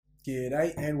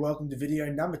G'day and welcome to video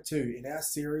number 2 in our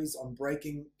series on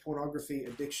breaking pornography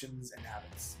addictions and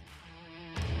habits.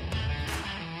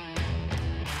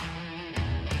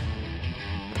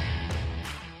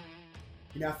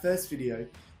 In our first video,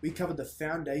 we covered the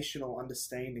foundational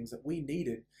understandings that we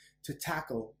needed to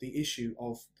tackle the issue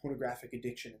of pornographic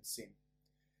addiction and sin.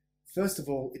 First of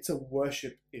all, it's a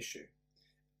worship issue.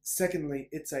 Secondly,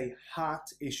 it's a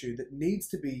heart issue that needs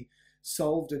to be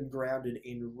solved and grounded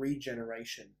in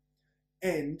regeneration.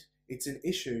 And it's an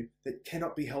issue that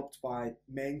cannot be helped by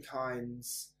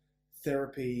mankind's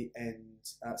therapy and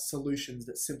solutions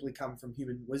that simply come from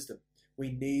human wisdom.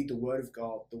 We need the Word of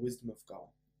God, the wisdom of God.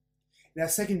 In our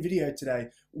second video today,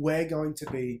 we're going to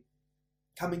be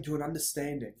coming to an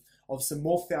understanding of some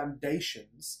more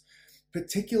foundations,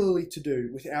 particularly to do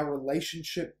with our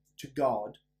relationship to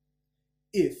God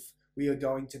if we are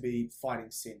going to be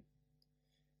fighting sin.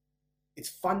 It's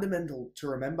fundamental to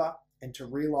remember and to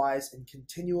realize and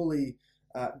continually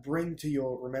bring to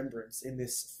your remembrance in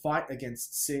this fight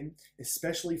against sin,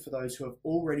 especially for those who have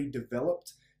already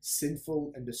developed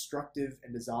sinful and destructive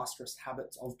and disastrous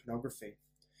habits of pornography,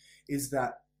 is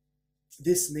that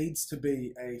this needs to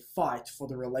be a fight for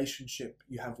the relationship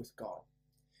you have with God.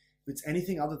 If it's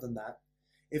anything other than that,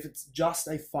 if it's just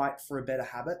a fight for a better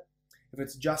habit, if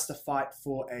it's just a fight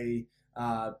for a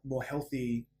more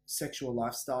healthy sexual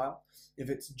lifestyle, if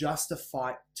it's just a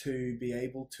fight to be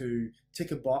able to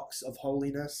tick a box of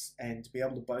holiness and be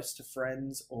able to boast to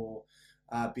friends or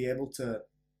be able to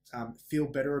feel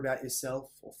better about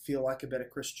yourself or feel like a better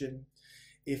Christian,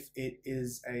 if it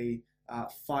is a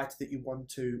fight that you want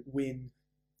to win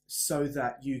so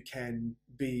that you can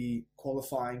be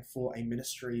qualifying for a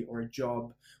ministry or a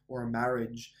job or a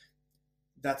marriage,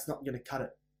 that's not going to cut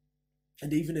it.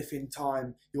 And even if in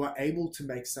time you are able to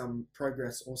make some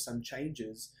progress or some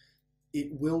changes, it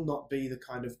will not be the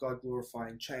kind of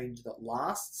God-glorifying change that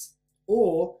lasts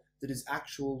or that is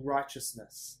actual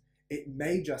righteousness. It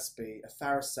may just be a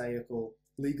pharisaical,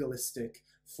 legalistic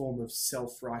form of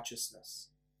self-righteousness.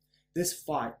 This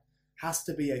fight has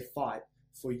to be a fight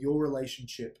for your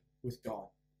relationship with God.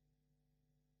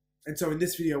 And so in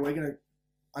this video, we're going to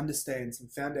understand some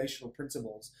foundational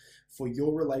principles for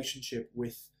your relationship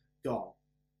with God.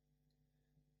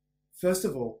 First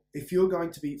of all, if you're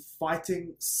going to be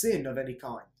fighting sin of any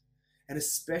kind, and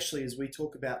especially as we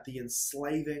talk about the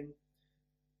enslaving,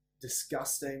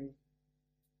 disgusting,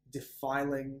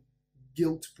 defiling,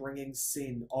 guilt-bringing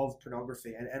sin of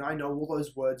pornography, and I know all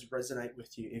those words resonate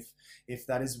with you if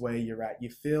that is where you're at. You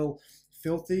feel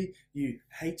filthy, you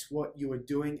hate what you are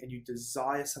doing, and you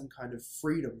desire some kind of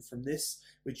freedom from this,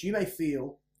 which you may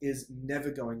feel is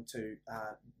never going to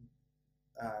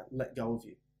let go of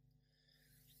you.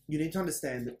 You need to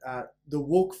understand that the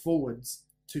walk forwards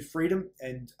to freedom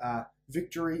and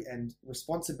victory and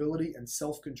responsibility and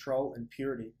self-control and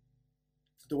purity,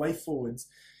 the way forwards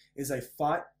is a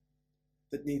fight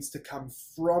that needs to come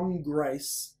from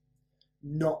grace,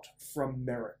 not from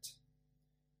merit.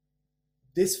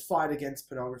 This fight against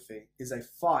pornography is a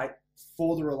fight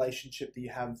for the relationship that you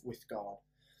have with God.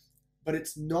 But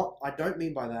it's not, I don't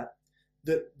mean by that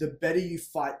the better you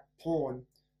fight porn,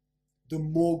 the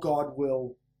more God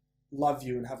will love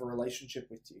you and have a relationship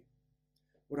with you.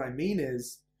 What I mean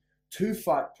is, to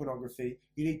fight pornography,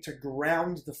 you need to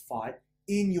ground the fight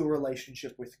in your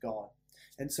relationship with God.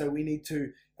 And so we need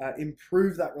to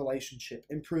improve that relationship,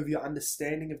 improve your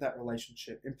understanding of that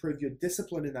relationship, improve your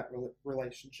discipline in that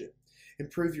relationship,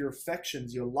 improve your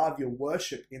affections, your love, your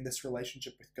worship in this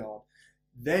relationship with God.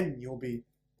 Then you'll be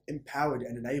empowered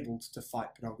and enabled to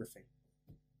fight pornography.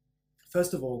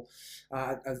 First of all,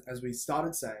 as we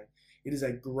started saying, it is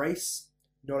a grace,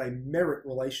 not a merit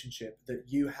relationship that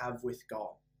you have with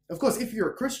God. Of course, if you're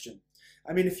a Christian,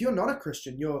 if you're not a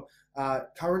Christian, you're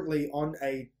currently on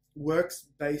a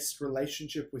works-based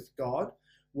relationship with God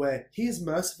where He is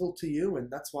merciful to you,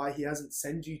 and that's why He hasn't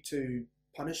sent you to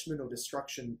punishment or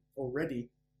destruction already.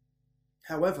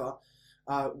 However,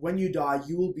 when you die,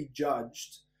 you will be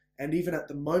judged, and even at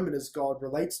the moment as God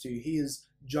relates to you, He is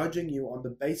judging you on the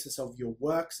basis of your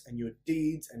works and your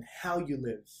deeds and how you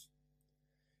live.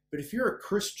 But if you're a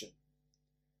Christian,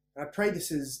 and I pray this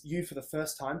is you for the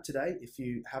first time today, if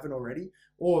you haven't already,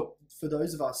 or for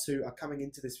those of us who are coming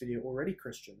into this video already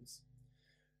Christians,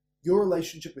 your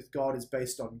relationship with God is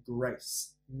based on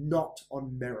grace, not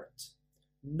on merit,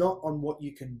 not on what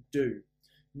you can do,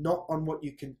 not on what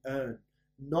you can earn,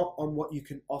 not on what you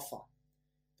can offer.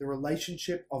 The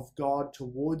relationship of God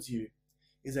towards you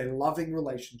is a loving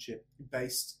relationship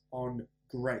based on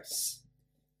grace.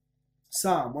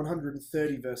 Psalm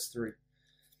 130 verse 3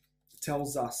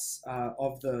 tells us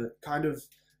of the kind of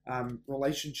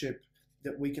relationship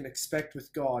that we can expect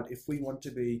with God if we want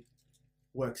to be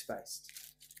works-based.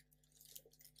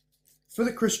 For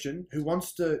the Christian who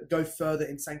wants to go further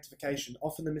in sanctification,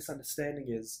 often the misunderstanding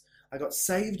is, I got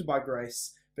saved by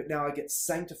grace, but now I get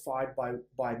sanctified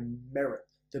by merit.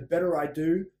 The better I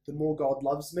do, the more God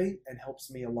loves me and helps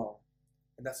me along.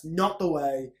 And that's not the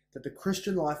way that the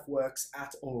Christian life works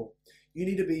at all. You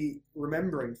need to be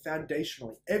remembering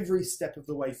foundationally every step of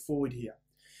the way forward here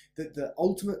that the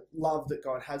ultimate love that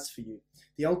God has for you,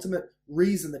 the ultimate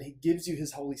reason that he gives you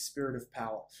his Holy Spirit of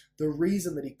power, the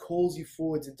reason that he calls you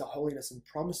forwards into holiness and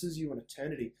promises you an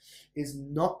eternity is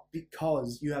not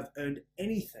because you have earned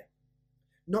anything,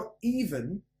 not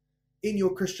even in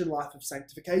your Christian life of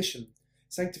sanctification.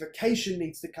 Sanctification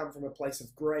needs to come from a place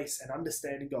of grace and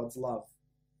understanding God's love.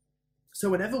 So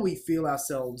whenever we feel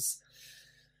ourselves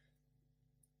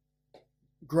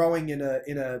growing in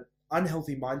a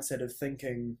unhealthy mindset of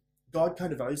thinking, God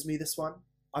kind of owes me this one.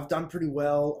 I've done pretty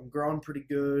well. I'm growing pretty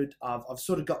good. I've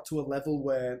sort of got to a level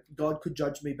where God could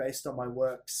judge me based on my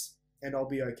works and I'll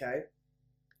be okay.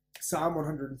 Psalm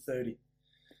 130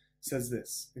 says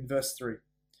this in verse 3.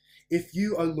 If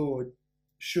you, O Lord,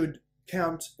 should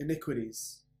count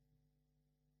iniquities,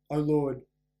 O Lord,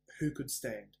 who could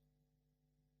stand?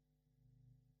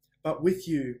 But with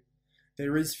you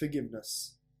there is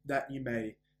forgiveness, that you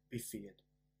may be feared.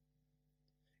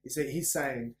 You see, he's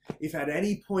saying, if at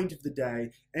any point of the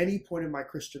day, any point in my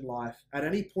Christian life, at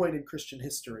any point in Christian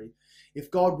history,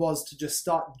 if God was to just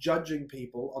start judging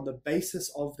people on the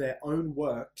basis of their own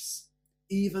works,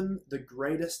 even the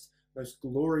greatest, most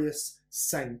glorious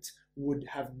saint would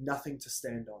have nothing to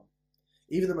stand on.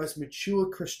 Even the most mature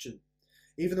Christian,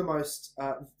 even the most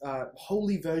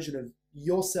holy version of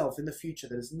yourself in the future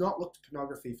that has not looked at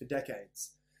pornography for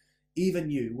decades,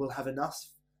 even you will have enough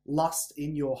lust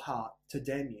in your heart to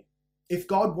damn you. If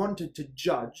God wanted to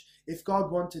judge, if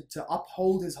God wanted to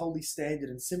uphold his holy standard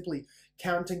and simply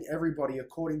counting everybody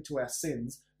according to our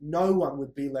sins, no one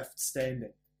would be left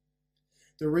standing.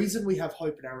 The reason we have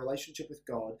hope in our relationship with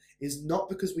God is not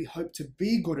because we hope to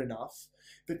be good enough,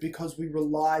 but because we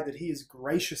rely that he is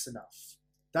gracious enough.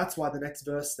 That's why the next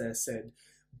verse there said,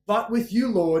 but with you,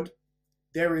 Lord,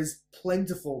 there is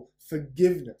plentiful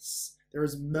forgiveness. There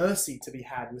is mercy to be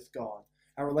had with God.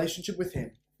 Our relationship with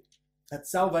him at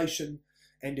salvation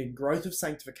and in growth of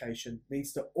sanctification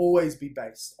needs to always be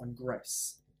based on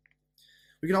grace.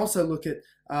 We can also look at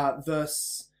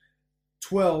verse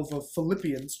 12 of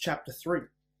Philippians chapter 3.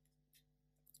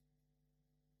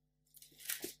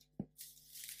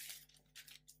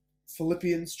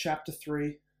 Philippians chapter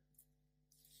 3.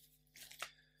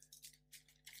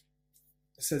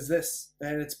 Says this,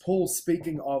 and it's Paul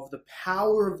speaking of the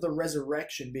power of the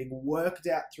resurrection being worked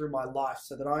out through my life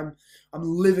so that I'm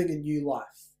living a new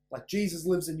life. Like Jesus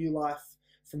lives a new life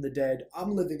from the dead,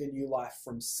 I'm living a new life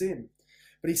from sin.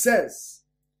 But he says,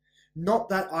 not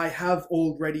that I have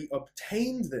already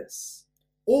obtained this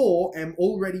or am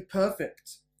already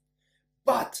perfect,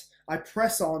 but I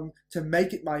press on to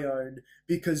make it my own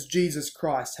because Jesus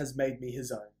Christ has made me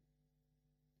his own.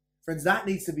 Friends, that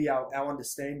needs to be our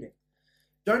understanding.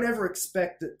 Don't ever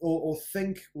expect that, or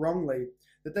think wrongly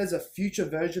that there's a future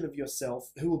version of yourself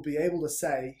who will be able to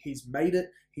say he's made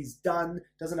it, he's done,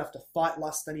 doesn't have to fight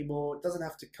lust anymore, doesn't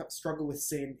have to struggle with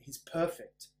sin, he's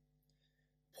perfect.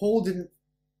 Paul didn't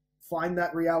find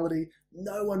that reality.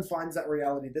 No one finds that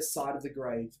reality this side of the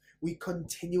grave. We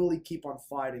continually keep on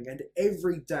fighting, and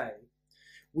every day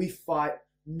we fight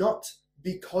not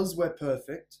because we're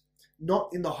perfect, not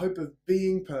in the hope of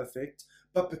being perfect,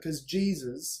 but because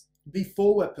Jesus,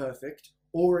 before we're perfect,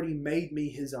 already made me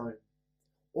his own,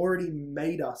 already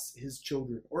made us his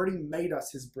children, already made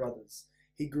us his brothers.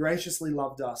 He graciously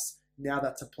loved us. Now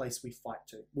that's a place we fight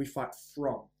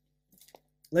from.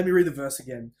 Let me read the verse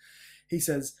again. He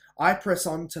says, I press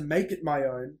on to make it my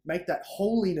own, make that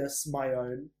holiness my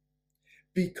own,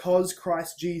 because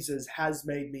Christ Jesus has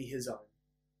made me his own.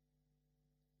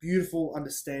 Beautiful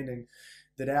understanding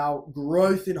that our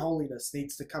growth in holiness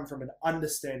needs to come from an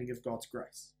understanding of God's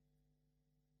grace.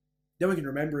 Then we can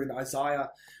remember in Isaiah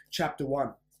chapter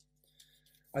 1.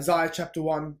 Isaiah chapter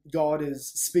 1, God is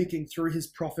speaking through his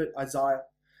prophet Isaiah,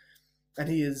 and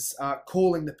he is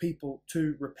calling the people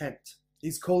to repent.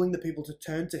 He's calling the people to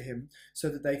turn to him so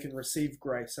that they can receive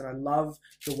grace. And I love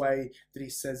the way that he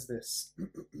says this.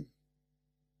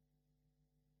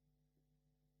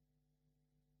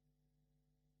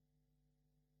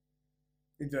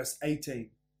 In verse 18.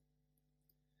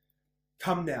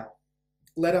 Come now,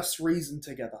 let us reason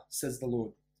together, says the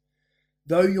Lord.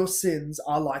 Though your sins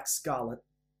are like scarlet,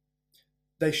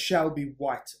 they shall be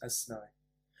white as snow.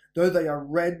 Though they are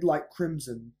red like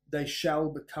crimson, they shall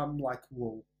become like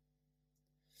wool.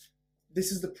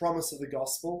 this is the promise of the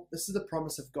gospel. This is the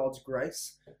promise of God's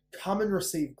grace. Come and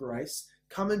receive grace.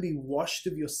 Come and be washed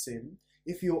of your sin.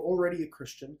 If you're already a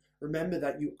Christian, remember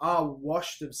that you are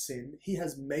washed of sin. He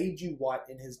has made you white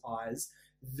in his eyes.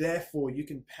 Therefore, you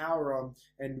can power on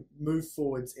and move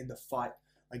forwards in the fight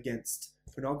against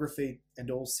pornography and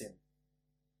all sin.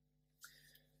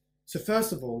 So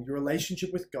first of all, your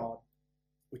relationship with God,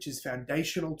 which is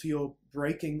foundational to your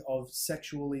breaking of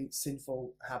sexually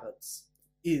sinful habits,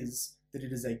 is that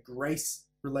it is a grace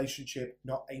relationship,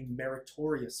 not a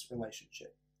meritorious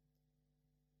relationship.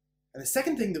 And the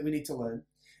second thing that we need to learn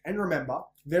and remember,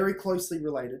 very closely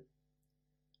related,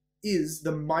 is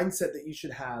the mindset that you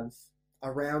should have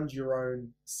around your own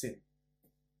sin.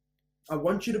 I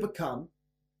want you to become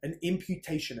an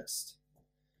imputationist.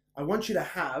 I want you to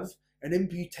have an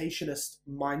imputationist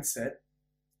mindset.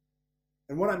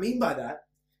 And what I mean by that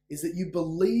is that you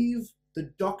believe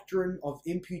the doctrine of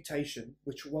imputation,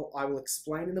 which I will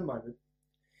explain in a moment,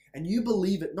 and you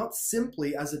believe it not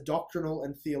simply as a doctrinal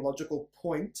and theological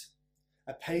point,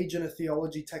 a page in a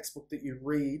theology textbook that you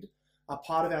read, a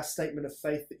part of our statement of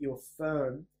faith that you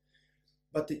affirm,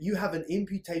 but that you have an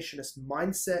imputationist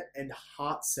mindset and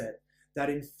heart set that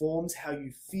informs how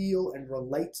you feel and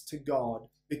relate to God,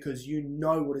 because you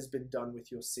know what has been done with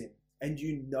your sin and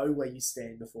you know where you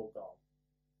stand before God.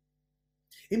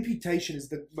 Imputation is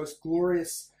the most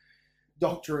glorious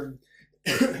doctrine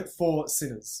for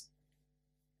sinners.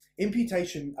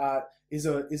 Imputation is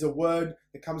a word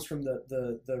that comes from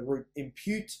the root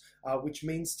impute, which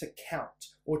means to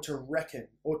count or to reckon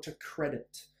or to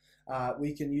credit.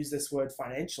 We can use this word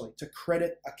financially, to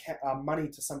credit money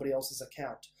to somebody else's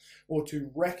account, or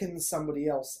to reckon somebody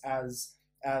else as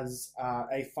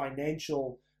a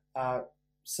financial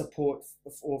support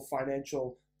or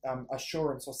financial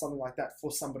assurance or something like that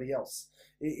for somebody else.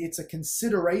 It's a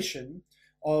consideration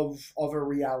of a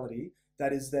reality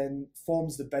that is then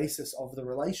forms the basis of the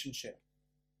relationship.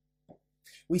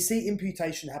 We see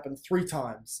imputation happen 3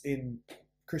 times in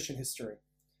Christian history.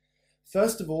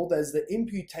 First of all, there's the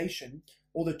imputation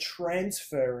or the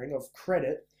transferring of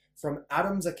credit from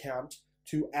Adam's account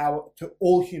to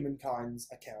all humankind's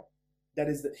account. That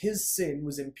is, that his sin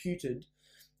was imputed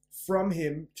from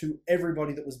him to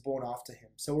everybody that was born after him.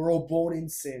 So we're all born in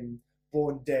sin,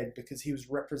 born dead, because he was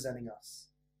representing us.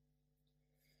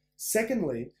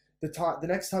 Secondly, the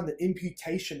next time that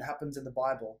imputation happens in the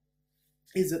Bible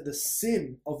is that the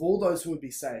sin of all those who would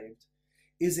be saved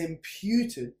is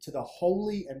imputed to the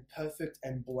holy and perfect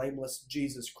and blameless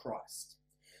Jesus Christ,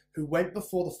 who went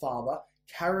before the Father,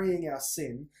 carrying our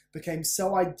sin, became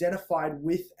so identified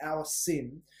with our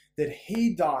sin that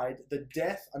he died the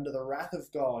death under the wrath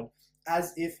of God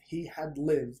as if he had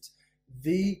lived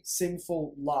the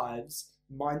sinful lives,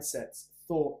 mindsets,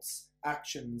 thoughts,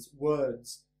 actions,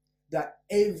 words that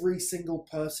every single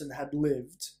person had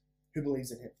lived who believes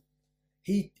in him.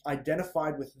 He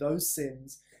identified with those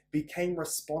sins, became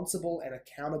responsible and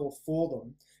accountable for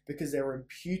them because they were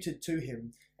imputed to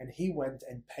him, and he went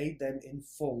and paid them in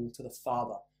full to the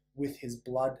Father with his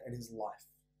blood and his life.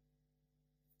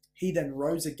 He then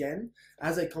rose again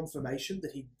as a confirmation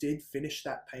that he did finish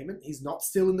that payment. He's not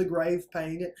still in the grave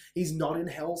paying it. He's not in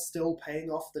hell still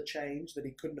paying off the change that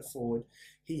he couldn't afford.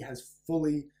 He has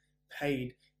fully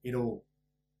paid it all.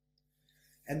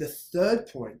 And the third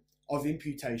point of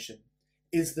imputation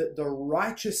is that the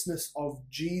righteousness of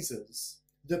Jesus,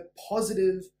 the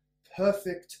positive,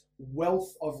 perfect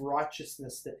wealth of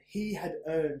righteousness that he had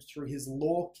earned through his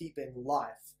law-keeping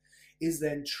life, is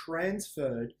then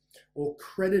transferred or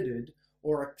credited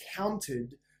or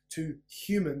accounted to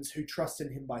humans who trust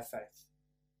in him by faith.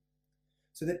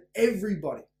 So that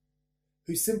everybody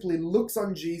who simply looks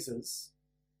on Jesus,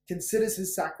 considers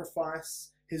his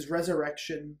sacrifice, his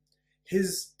resurrection,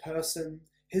 his person,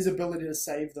 his ability to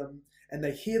save them, and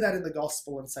they hear that in the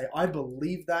gospel and say, I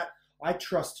believe that, I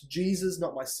trust Jesus,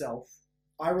 not myself.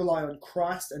 I rely on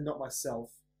Christ and not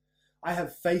myself. I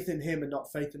have faith in him and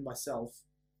not faith in myself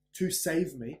to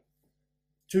save me,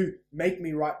 to make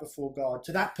me right before God.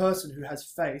 To that person who has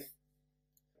faith,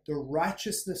 the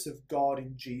righteousness of God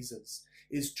in Jesus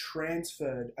is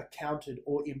transferred, accounted,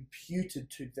 or imputed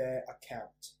to their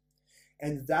account.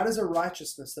 And that is a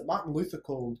righteousness that Martin Luther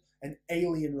called an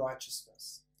alien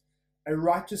righteousness, a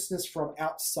righteousness from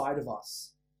outside of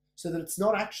us, so that it's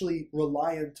not actually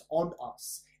reliant on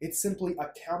us. It's simply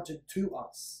accounted to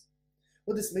us.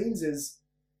 What this means is,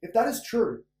 if that is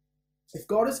true, if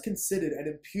God has considered and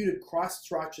imputed Christ's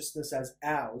righteousness as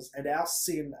ours and our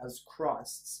sin as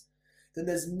Christ's, then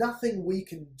there's nothing we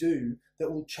can do that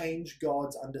will change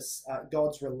God's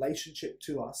relationship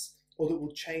to us, or that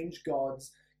will change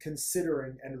God's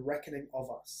considering and reckoning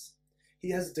of us. He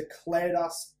has declared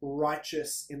us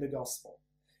righteous in the gospel.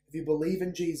 If you believe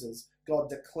in Jesus, God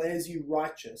declares you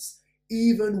righteous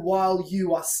even while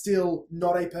you are still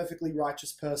not a perfectly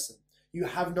righteous person. You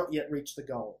have not yet reached the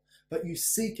goal, but you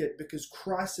seek it because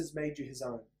Christ has made you his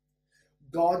own.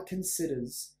 God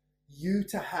considers you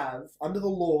to have, under the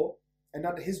law and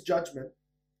under his judgment,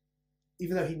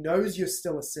 even though he knows you're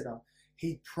still a sinner,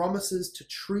 he promises to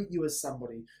treat you as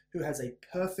somebody who has a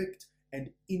perfect and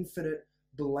infinite,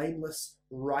 blameless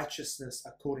righteousness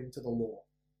according to the law,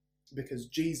 because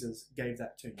Jesus gave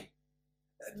that to you.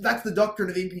 That's the doctrine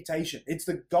of imputation. It's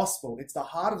the gospel. It's the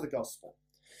heart of the gospel.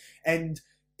 And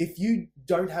if you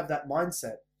don't have that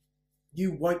mindset,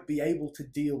 you won't be able to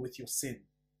deal with your sin.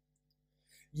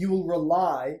 You will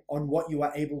rely on what you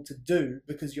are able to do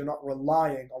because you're not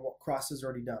relying on what Christ has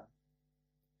already done.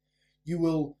 You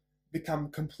will become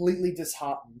completely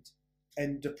disheartened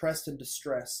and depressed and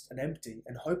distressed and empty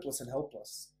and hopeless and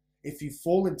helpless if you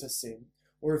fall into sin,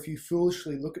 or if you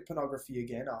foolishly look at pornography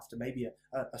again after maybe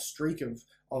a streak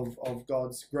of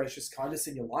God's gracious kindness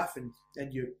in your life,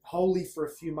 and you're holy for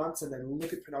a few months and then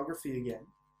look at pornography again.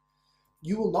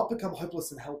 You will not become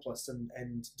hopeless and helpless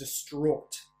and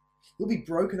distraught. You'll be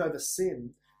broken over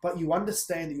sin, but you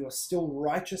understand that you are still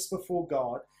righteous before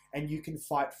God, and you can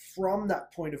fight from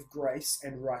that point of grace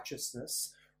and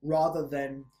righteousness rather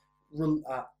than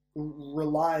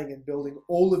relying and building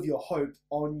all of your hope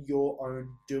on your own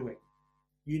doing.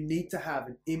 You need to have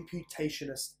an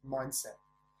imputationist mindset.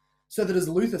 So that, as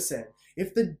Luther said,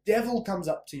 if the devil comes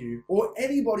up to you, or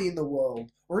anybody in the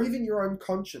world, or even your own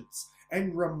conscience,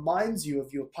 and reminds you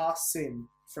of your past sin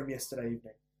from yesterday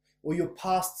evening, or your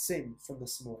past sin from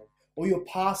this morning, or your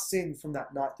past sin from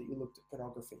that night that you looked at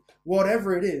pornography,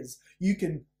 whatever it is, you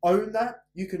can own that,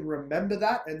 you can remember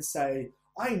that and say,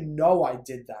 I know I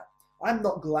did that. I'm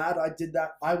not glad I did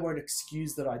that. I won't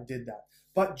excuse that I did that.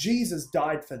 But Jesus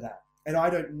died for that. And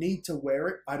I don't need to wear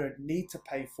it. I don't need to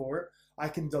pay for it. I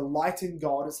can delight in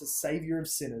God as the Savior of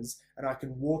sinners, and I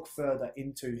can walk further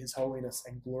into his holiness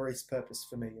and glorious purpose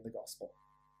for me in the gospel.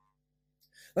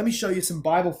 Let me show you some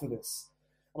Bible for this.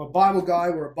 I'm a Bible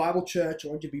guy. We're a Bible church. I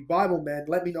want you to be Bible men.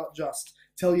 Let me not just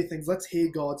tell you things. Let's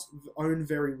hear God's own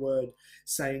very word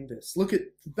saying this. Look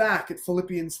back at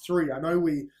Philippians 3. I know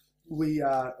we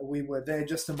were there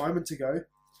just a moment ago,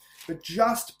 but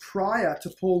just prior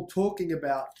to Paul talking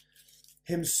about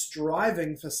him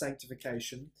striving for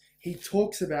sanctification, he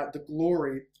talks about the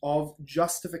glory of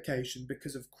justification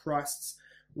because of Christ's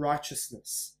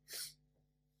righteousness.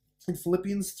 In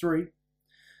Philippians 3,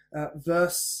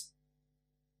 verse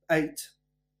 8,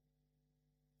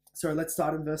 sorry, let's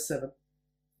start in verse 7.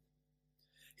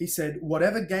 He said,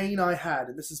 whatever gain I had,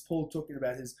 and this is Paul talking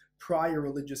about his prior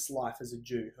religious life as a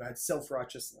Jew who had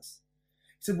self-righteousness.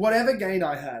 He said, whatever gain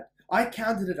I had, I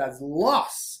counted it as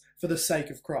loss for the sake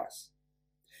of Christ.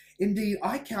 Indeed,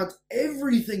 I count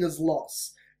everything as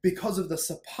loss because of the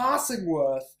surpassing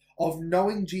worth of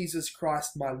knowing Jesus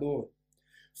Christ my Lord.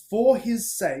 For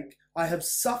his sake, I have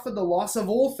suffered the loss of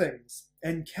all things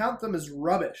and count them as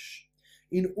rubbish,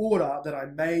 in order that I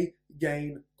may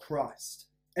gain Christ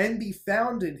and be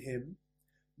found in him,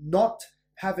 not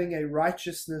having a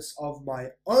righteousness of my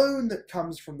own that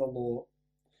comes from the law,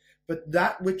 but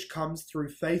that which comes through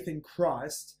faith in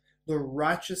Christ, the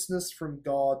righteousness from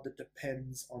God that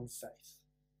depends on faith.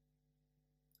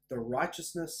 The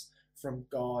righteousness from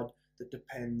God that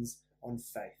depends on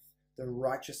faith. The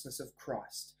righteousness of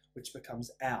Christ, which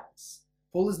becomes ours.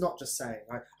 Paul is not just saying,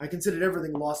 I considered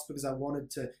everything lost because I wanted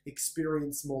to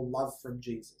experience more love from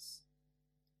Jesus.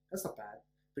 That's not bad.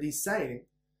 But he's saying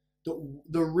that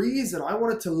the reason I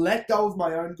wanted to let go of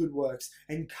my own good works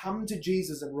and come to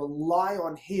Jesus and rely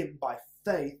on him by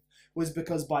faith was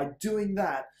because by doing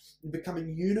that and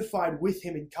becoming unified with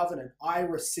him in covenant, I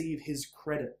receive his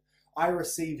credit. I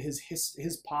receive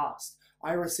his past.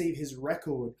 I receive his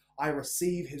record. I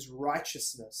receive his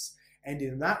righteousness. And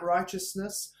in that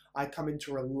righteousness, I come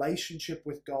into relationship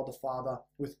with God the Father,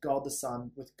 with God the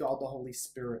Son, with God the Holy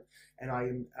Spirit, and I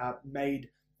am made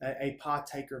a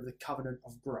partaker of the covenant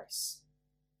of grace.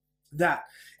 That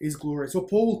is glorious. Well,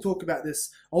 Paul will talk about this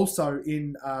also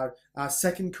in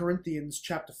 2 Corinthians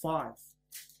chapter 5.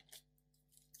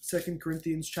 2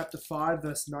 Corinthians chapter 5,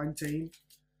 verse 19.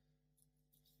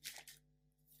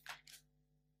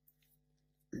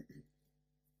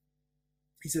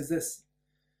 He says this,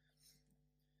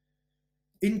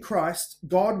 in Christ,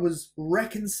 God was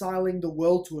reconciling the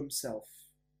world to himself,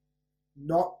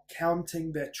 not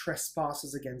counting their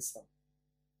trespasses against them,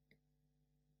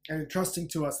 and entrusting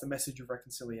to us the message of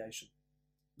reconciliation.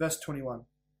 Verse 21,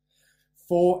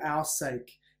 for our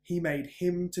sake, he made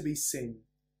him to be sin,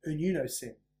 who knew no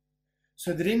sin,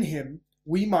 so that in him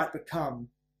we might become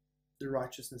the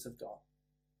righteousness of God.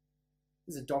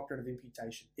 This is a doctrine of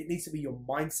imputation. It needs to be your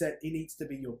mindset. It needs to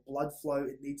be your blood flow.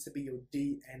 It needs to be your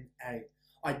DNA.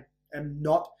 I am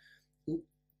not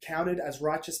counted as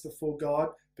righteous before God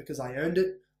because I earned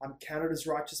it. I'm counted as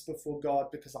righteous before God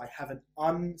because I have an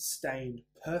unstained,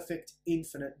 perfect,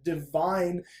 infinite,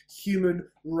 divine human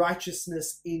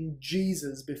righteousness in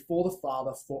Jesus before the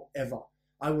Father forever.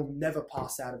 I will never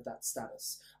pass out of that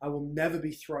status. I will never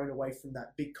be thrown away from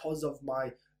that because of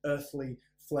my earthly,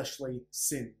 fleshly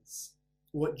sins.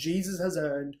 What Jesus has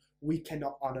earned, we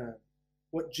cannot unearn.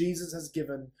 What Jesus has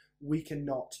given, we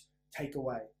cannot take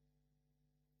away.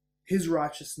 His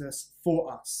righteousness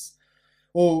for us.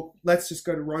 Or let's just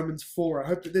go to Romans 4. I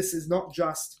hope that this is not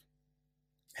just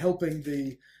helping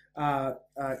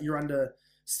your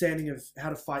understanding of how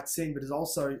to fight sin, but is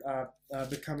also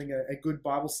becoming a good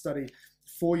Bible study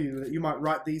for you, that you might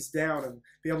write these down and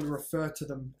be able to refer to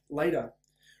them later.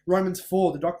 Romans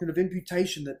 4, the doctrine of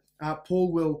imputation that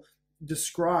Paul will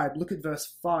describe. Look at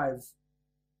verse 5.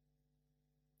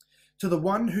 To the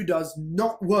one who does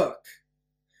not work,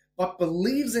 but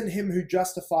believes in him who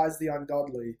justifies the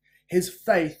ungodly, his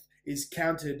faith is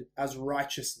counted as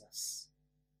righteousness.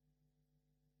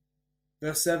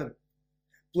 Verse 7.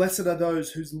 Blessed are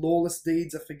those whose lawless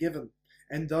deeds are forgiven,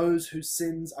 and those whose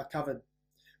sins are covered.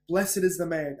 Blessed is the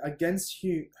man against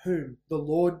whom the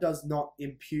Lord does not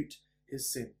impute his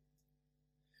sin.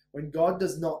 When God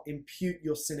does not impute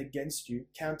your sin against you,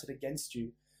 count it against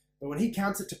you, but when he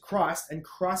counts it to Christ and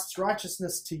Christ's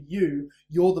righteousness to you,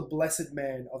 you're the blessed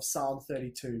man of Psalm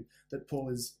 32 that Paul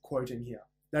is quoting here.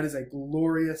 That is a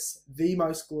glorious, the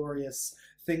most glorious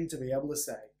thing to be able to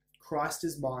say. Christ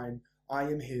is mine, I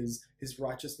am his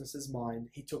righteousness is mine,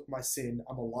 he took my sin,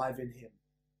 I'm alive in him.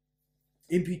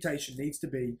 Imputation needs to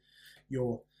be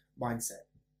your mindset.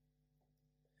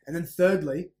 And then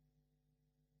thirdly,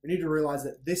 we need to realize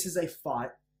that this is a fight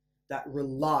that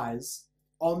relies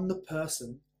on the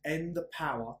person and the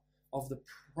power of the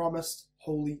promised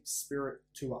Holy Spirit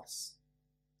to us.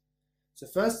 So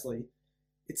firstly,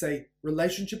 it's a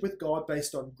relationship with God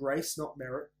based on grace, not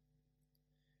merit.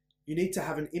 You need to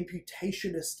have an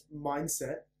imputationist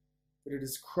mindset, that it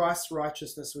is Christ's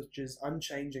righteousness which is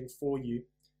unchanging for you.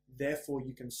 Therefore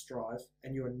you can strive,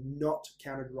 and you are not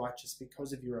counted righteous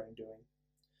because of your own doing.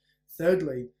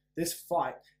 Thirdly, this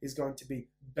fight is going to be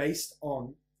based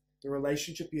on the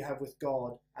relationship you have with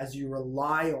God as you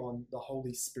rely on the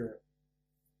Holy Spirit.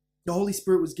 The Holy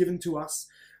Spirit was given to us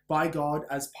by God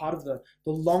as part of the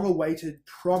long-awaited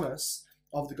promise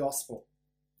of the gospel.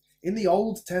 In the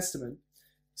Old Testament,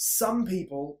 some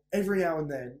people, every now and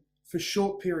then, for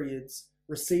short periods,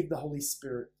 received the Holy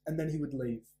Spirit, and then he would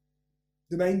leave.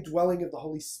 The main dwelling of the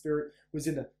Holy Spirit was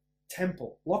in a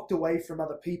temple, locked away from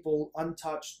other people,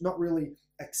 untouched, not really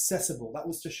accessible. That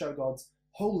was to show God's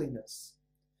holiness.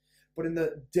 But in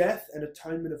the death and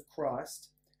atonement of Christ,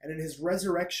 and in his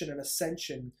resurrection and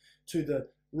ascension to the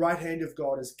right hand of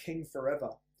God as King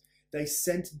forever, they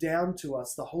sent down to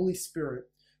us the Holy Spirit,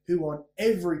 who on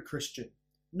every Christian,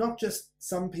 not just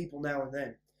some people now and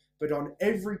then, but on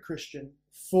every Christian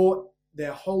for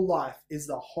their whole life, is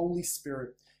the Holy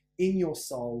Spirit in your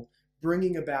soul,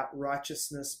 bringing about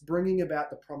righteousness, bringing about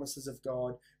the promises of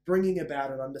God, bringing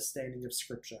about an understanding of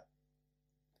Scripture.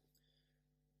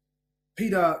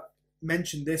 Peter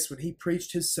mentioned this when he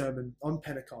preached his sermon on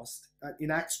Pentecost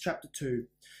in Acts chapter 2,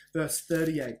 verse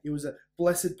 38. It was a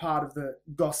blessed part of the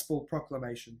gospel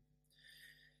proclamation.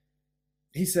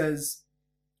 He says,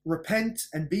 "Repent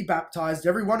and be baptized,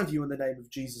 every one of you, in the name of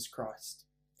Jesus Christ,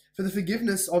 for the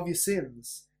forgiveness of your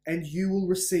sins, and you will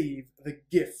receive the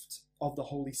gift of the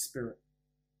Holy Spirit."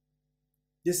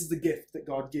 This is the gift that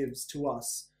God gives to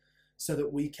us so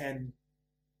that we can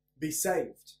be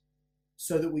saved,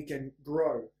 so that we can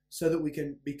grow, so that we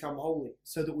can become holy,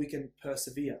 so that we can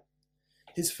persevere.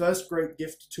 His first great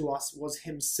gift to us was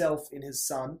himself in his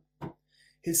Son.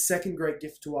 His second great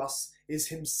gift to us is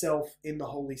himself in the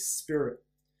Holy Spirit.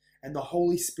 And the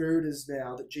Holy Spirit is,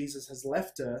 now that Jesus has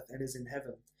left earth and is in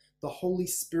heaven, the Holy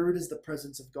Spirit is the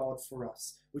presence of God for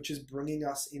us, which is bringing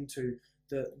us into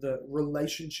the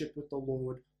relationship with the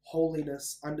Lord,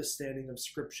 holiness, understanding of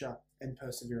Scripture, and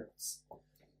perseverance.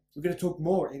 We're going to talk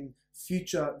more in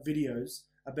future videos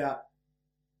about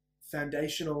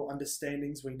foundational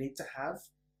understandings we need to have.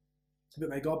 But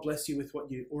may God bless you with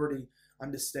what you already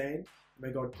understand.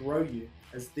 May God grow you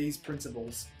as these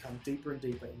principles come deeper and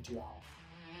deeper into your heart.